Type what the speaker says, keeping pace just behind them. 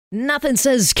Nothing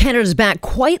says Canada's back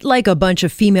quite like a bunch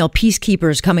of female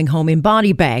peacekeepers coming home in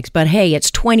body bags. But hey,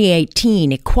 it's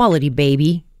 2018, equality,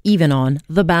 baby, even on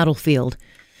the battlefield.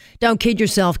 Don't kid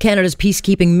yourself, Canada's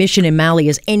peacekeeping mission in Mali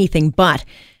is anything but.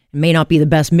 It may not be the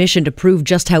best mission to prove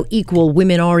just how equal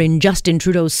women are in Justin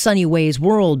Trudeau's sunny ways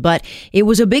world, but it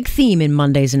was a big theme in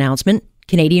Monday's announcement.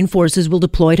 Canadian forces will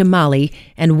deploy to Mali,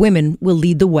 and women will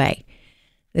lead the way.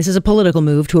 This is a political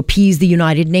move to appease the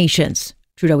United Nations.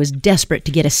 Trudeau is desperate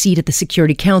to get a seat at the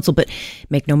Security Council, but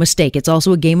make no mistake, it's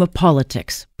also a game of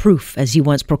politics. Proof, as he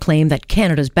once proclaimed, that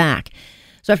Canada's back.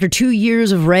 So after 2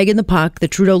 years of ragging the puck, the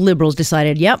Trudeau Liberals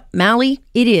decided, yep, Mali,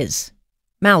 it is.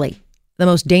 Mali, the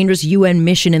most dangerous UN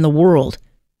mission in the world.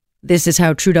 This is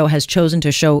how Trudeau has chosen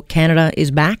to show Canada is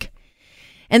back.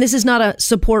 And this is not a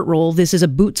support role. This is a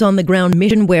boots-on-the-ground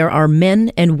mission where our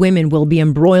men and women will be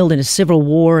embroiled in a civil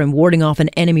war and warding off an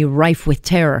enemy rife with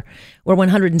terror, where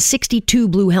 162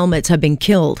 blue helmets have been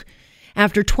killed.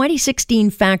 After 2016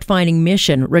 fact-finding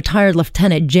mission, retired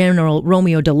Lieutenant General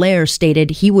Romeo Dallaire stated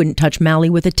he wouldn't touch Mali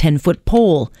with a 10-foot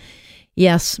pole.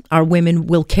 Yes, our women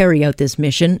will carry out this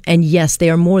mission, and yes, they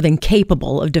are more than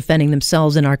capable of defending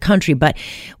themselves in our country, but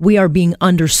we are being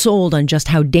undersold on just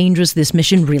how dangerous this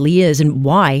mission really is, and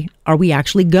why are we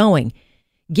actually going,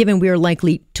 given we are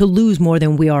likely to lose more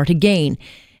than we are to gain.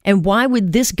 And why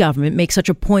would this government make such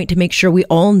a point to make sure we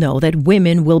all know that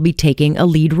women will be taking a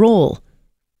lead role?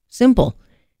 Simple.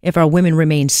 If our women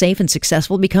remain safe and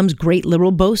successful, it becomes great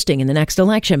liberal boasting in the next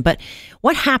election. But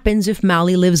what happens if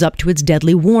Mali lives up to its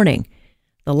deadly warning?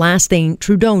 The last thing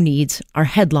Trudeau needs are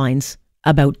headlines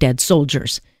about dead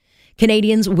soldiers.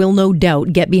 Canadians will no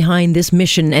doubt get behind this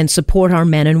mission and support our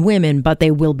men and women, but they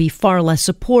will be far less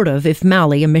supportive if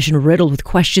Mali, a mission riddled with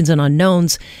questions and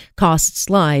unknowns,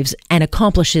 costs lives and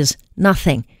accomplishes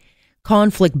nothing.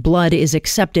 Conflict blood is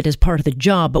accepted as part of the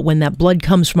job, but when that blood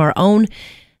comes from our own,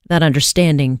 that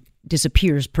understanding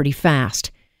disappears pretty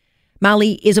fast.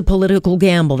 Mali is a political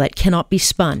gamble that cannot be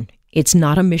spun. It's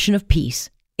not a mission of peace.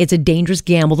 It's a dangerous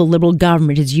gamble the Liberal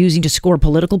government is using to score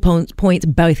political points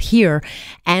both here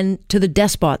and to the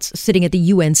despots sitting at the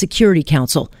UN Security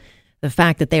Council. The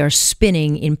fact that they are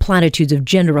spinning in platitudes of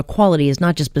gender equality is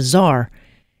not just bizarre.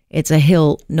 It's a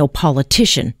hill no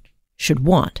politician should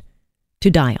want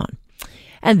to die on.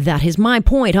 And that is my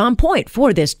point on point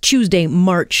for this Tuesday,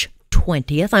 March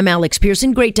 20th. I'm Alex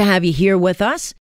Pearson. Great to have you here with us.